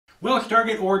Well,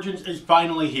 Stargate Origins is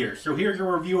finally here, so here's a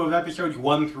review of episodes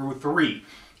 1 through 3.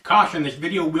 Caution, this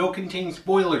video will contain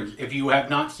spoilers. If you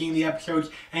have not seen the episodes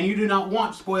and you do not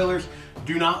want spoilers,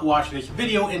 do not watch this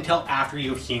video until after you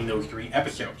have seen those 3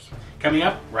 episodes. Coming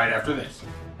up right after this.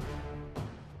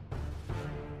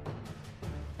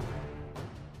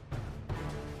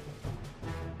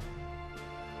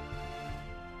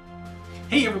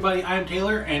 Hey everybody, I'm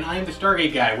Taylor, and I'm the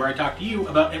Stargate Guy, where I talk to you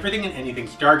about everything and anything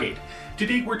Stargate.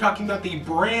 Today we're talking about the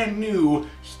brand new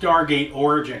Stargate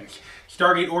Origins.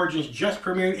 Stargate Origins just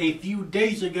premiered a few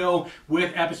days ago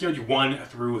with episodes 1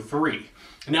 through 3.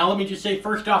 Now let me just say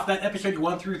first off that episodes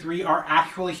 1 through 3 are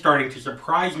actually starting to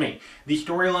surprise me. The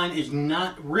storyline is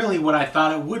not really what I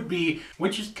thought it would be,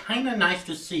 which is kind of nice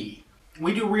to see.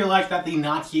 We do realize that the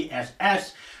Nazi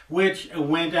SS, which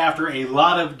went after a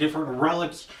lot of different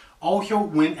relics, also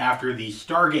went after the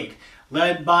Stargate,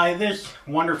 led by this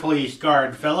wonderfully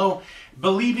scarred fellow,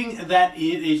 believing that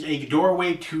it is a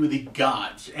doorway to the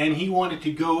gods, and he wanted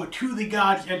to go to the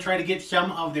gods and try to get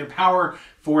some of their power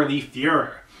for the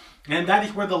Führer. And that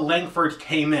is where the Langfords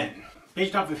came in.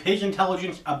 Based off of his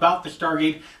intelligence about the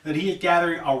Stargate that he has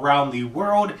gathered around the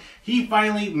world, he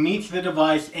finally meets the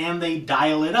device and they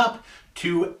dial it up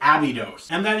to Abydos.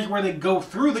 And that is where they go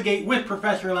through the gate with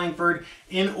Professor Langford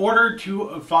in order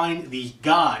to find these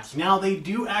gods. Now they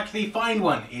do actually find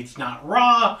one. It's not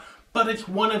Ra, but it's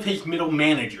one of his middle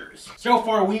managers. So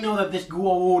far we know that this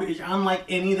Goa'uld is unlike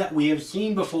any that we have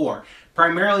seen before,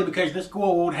 primarily because this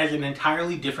Goa'uld has an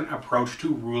entirely different approach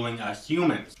to ruling us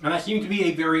humans. And that seems to be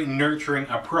a very nurturing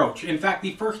approach. In fact,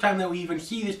 the first time that we even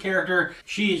see this character,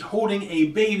 she is holding a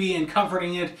baby and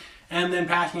comforting it, and then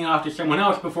passing it off to someone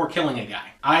else before killing a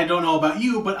guy. I don't know about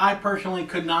you, but I personally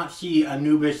could not see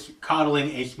Anubis coddling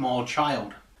a small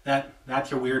child.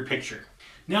 That's a weird picture.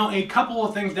 Now, a couple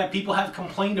of things that people have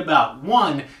complained about.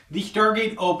 One, the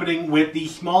Stargate opening with the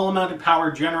small amount of power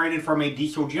generated from a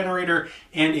diesel generator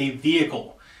and a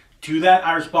vehicle. To that,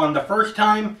 I respond the first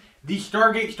time, the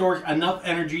Stargate stores enough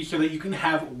energy so that you can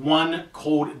have one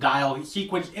cold dial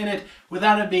sequence in it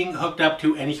without it being hooked up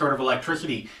to any sort of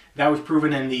electricity. That was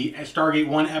proven in the Stargate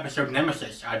 1 episode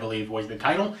Nemesis, I believe was the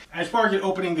title. As far as it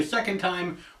opening the second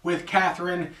time with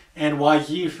Catherine and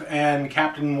Wazif and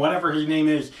Captain whatever his name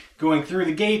is going through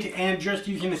the gate and just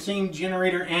using the same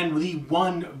generator and the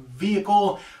one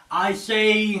vehicle, I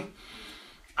say,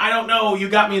 I don't know, you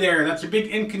got me there. That's a big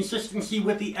inconsistency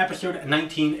with the episode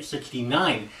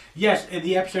 1969. Yes, in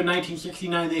the episode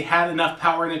 1969 they had enough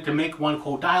power in it to make one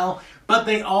cold dial, but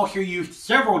they also used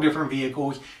several different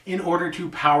vehicles in order to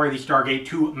power the Stargate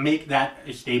to make that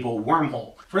a stable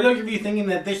wormhole. For those of you thinking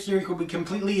that this series will be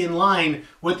completely in line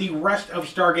with the rest of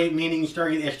Stargate, meaning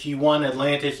Stargate SG-1,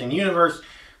 Atlantis, and Universe,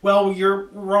 well, you're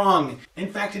wrong.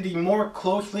 In fact, it is more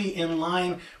closely in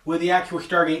line with the actual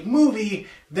Stargate movie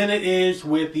than it is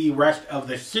with the rest of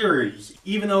the series,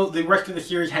 even though the rest of the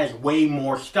series has way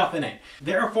more stuff in it.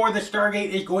 Therefore, the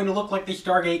Stargate is going to look like the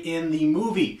Stargate in the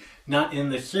movie, not in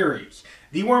the series.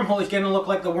 The wormhole is going to look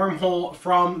like the wormhole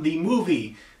from the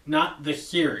movie, not the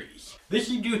series. This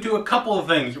is due to a couple of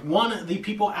things. One, the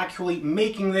people actually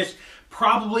making this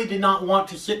probably did not want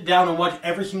to sit down and watch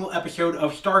every single episode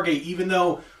of Stargate, even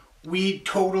though we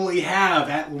totally have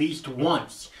at least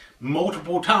once,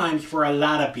 multiple times for a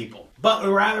lot of people. But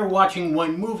rather, watching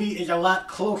one movie is a lot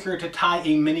closer to tie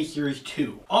a miniseries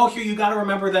to. Also, you gotta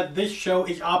remember that this show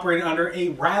is operating under a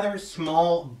rather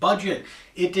small budget.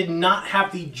 It did not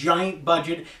have the giant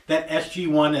budget that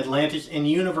SG-1, Atlantis, and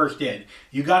Universe did.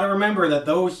 You gotta remember that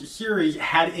those series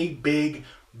had a big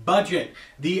budget.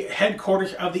 The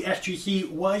headquarters of the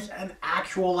SGC was an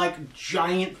actual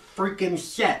giant freaking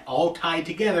set all tied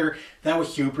together that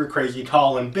was super crazy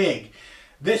tall and big.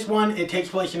 This one, it takes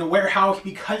place in a warehouse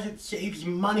because it saves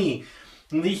money.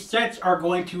 And these sets are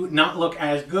going to not look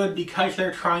as good because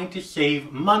they're trying to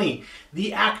save money.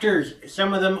 The actors,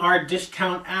 some of them are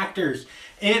discount actors.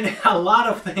 And a lot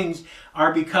of things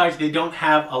are because they don't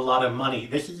have a lot of money.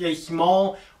 This is a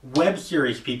small web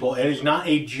series, people. It is not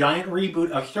a giant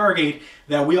reboot of Stargate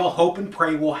that we all hope and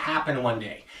pray will happen one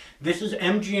day. This is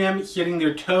MGM sitting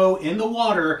their toe in the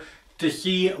water to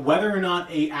see whether or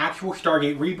not an actual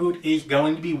Stargate reboot is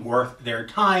going to be worth their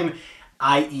time,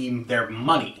 i.e. their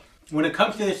money. When it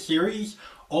comes to this series,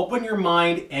 open your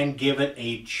mind and give it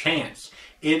a chance.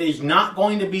 It is not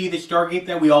going to be the Stargate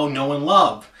that we all know and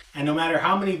love. And no matter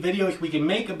how many videos we can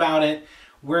make about it,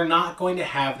 we're not going to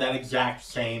have that exact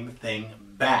same thing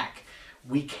back.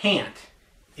 We can't.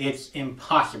 It's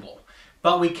impossible.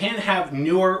 But we can have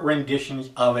newer renditions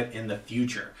of it in the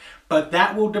future. But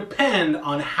that will depend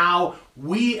on how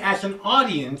we as an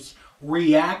audience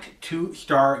react to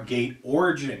Stargate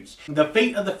Origins. The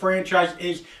fate of the franchise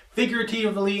is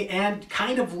figuratively and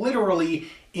kind of literally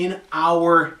in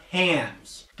our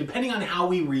hands. Depending on how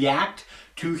we react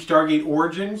to Stargate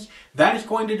Origins, that is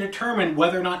going to determine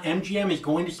whether or not MGM is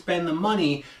going to spend the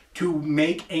money to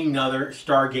make another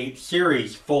Stargate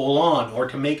series full on, or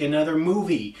to make another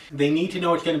movie. They need to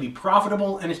know it's going to be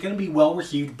profitable and it's going to be well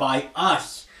received by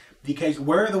us, because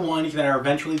we're the ones that are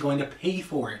eventually going to pay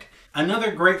for it.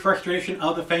 Another great frustration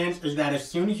of the fans is that as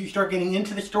soon as you start getting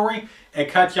into the story, it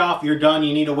cuts off, you're done,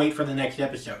 you need to wait for the next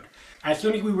episode. As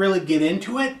soon as we really get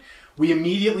into it, we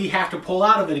immediately have to pull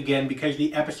out of it again because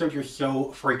the episodes are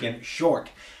so freaking short.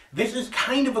 This is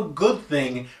kind of a good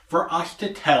thing for us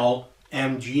to tell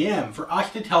MGM, for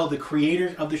us to tell the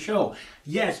creators of the show.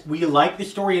 Yes, we like the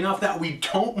story enough that we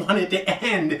don't want it to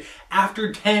end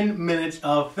after 10 minutes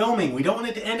of filming. We don't want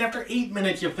it to end after 8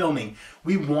 minutes of filming.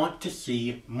 We want to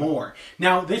see more.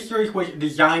 Now, this series was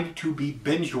designed to be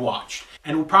binge-watched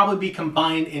and will probably be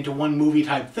combined into one movie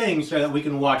type thing so that we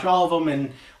can watch all of them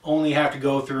and only have to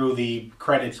go through the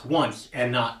credits once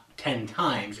and not 10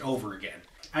 times over again.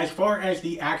 As far as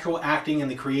the actual acting and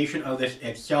the creation of this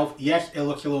itself, yes, it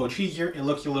looks a little cheesier, it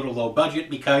looks a little low budget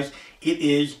because it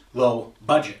is low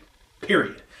budget,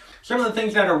 period. Some of the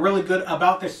things that are really good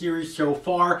about this series so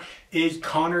far is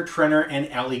Connor Trenner and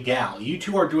Ellie Gal. You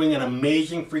two are doing an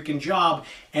amazing freaking job,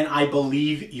 and I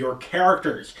believe your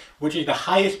characters, which is the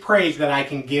highest praise that I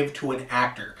can give to an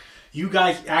actor. You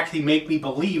guys actually make me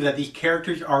believe that these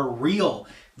characters are real.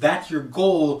 That's your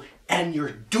goal, and you're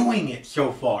doing it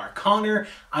so far. Connor,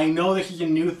 I know this is a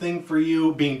new thing for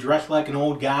you, being dressed like an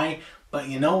old guy, but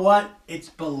you know what? It's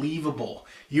believable.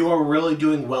 You are really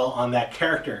doing well on that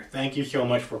character. Thank you so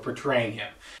much for portraying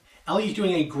him. Ellie's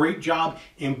doing a great job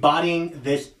embodying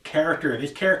this character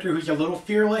who's a little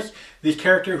fearless, this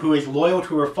character who is loyal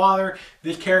to her father,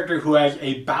 this character who has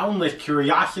a boundless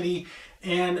curiosity,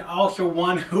 and also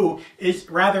one who is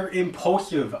rather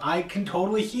impulsive. I can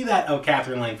totally see that of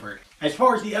Catherine Langford. As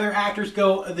far as the other actors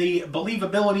go, the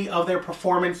believability of their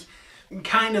performance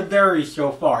kind of varies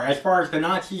so far. As far as the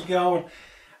Nazis go,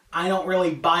 I don't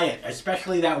really buy it,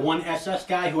 especially that one SS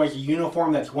guy who has a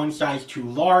uniform that's one size too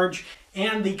large,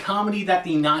 and the comedy that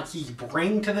the Nazis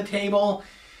bring to the table.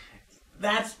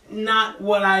 That's not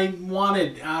what I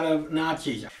wanted out of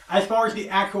Nazis. As far as the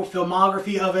actual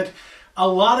filmography of it, a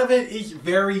lot of it is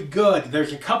very good.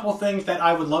 There's a couple things that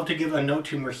I would love to give a note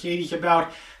to Mercedes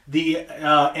about. The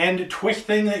end twist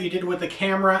thing that you did with the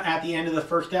camera at the end of the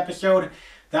first episode,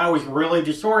 that was really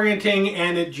disorienting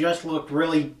and it just looked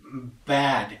really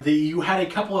bad. You had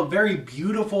a couple of very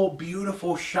beautiful,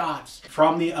 beautiful shots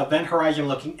from the event horizon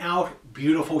looking out.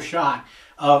 Beautiful shot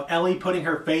of Ellie putting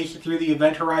her face through the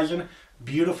event horizon.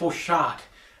 Beautiful shot.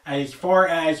 As far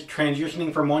as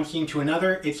transitioning from one scene to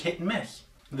another, it's hit and miss.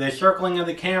 The circling of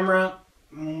the camera,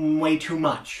 way too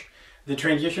much. The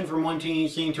transition from one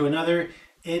scene to another,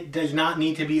 it does not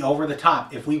need to be over the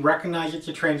top. If we recognize it's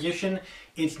a transition,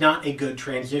 it's not a good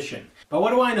transition. But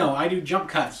what do I know? I do jump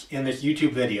cuts in this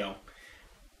YouTube video.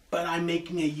 But I'm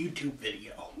making a YouTube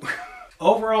video.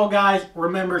 Overall, guys,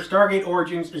 remember, Stargate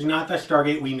Origins is not the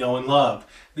Stargate we know and love.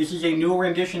 This is a new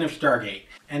rendition of Stargate.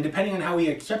 And depending on how we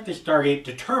accept this Stargate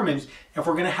determines if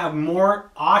we're going to have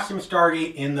more awesome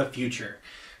Stargate in the future.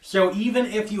 So even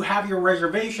if you have your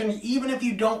reservations, even if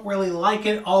you don't really like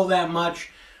it all that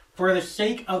much, for the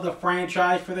sake of the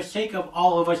franchise, for the sake of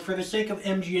all of us, for the sake of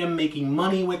MGM making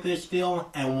money with this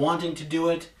still and wanting to do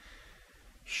it,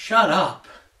 shut up.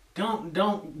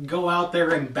 Don't go out there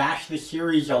and bash the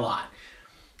series a lot.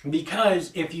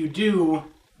 Because if you do,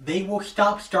 they will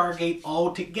stop Stargate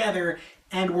altogether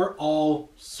and we're all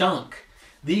sunk.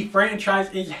 The franchise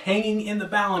is hanging in the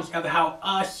balance of how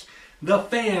us, the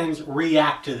fans,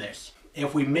 react to this.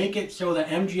 If we make it so that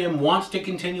MGM wants to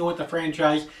continue with the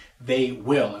franchise, they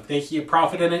will. If they see a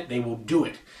profit in it, they will do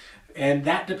it. And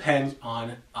that depends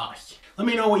on us. Let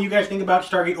me know what you guys think about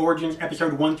Stargate Origins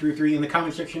episode 1 through 3 in the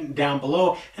comment section down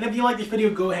below. And if you like this video,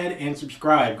 go ahead and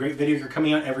subscribe. Great videos are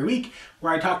coming out every week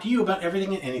where I talk to you about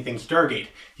everything and anything Stargate.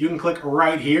 You can click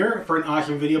right here for an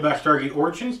awesome video about Stargate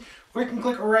Origins, or you can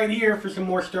click right here for some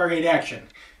more Stargate action.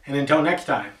 And until next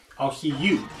time, I'll see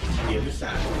you on the other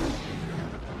side.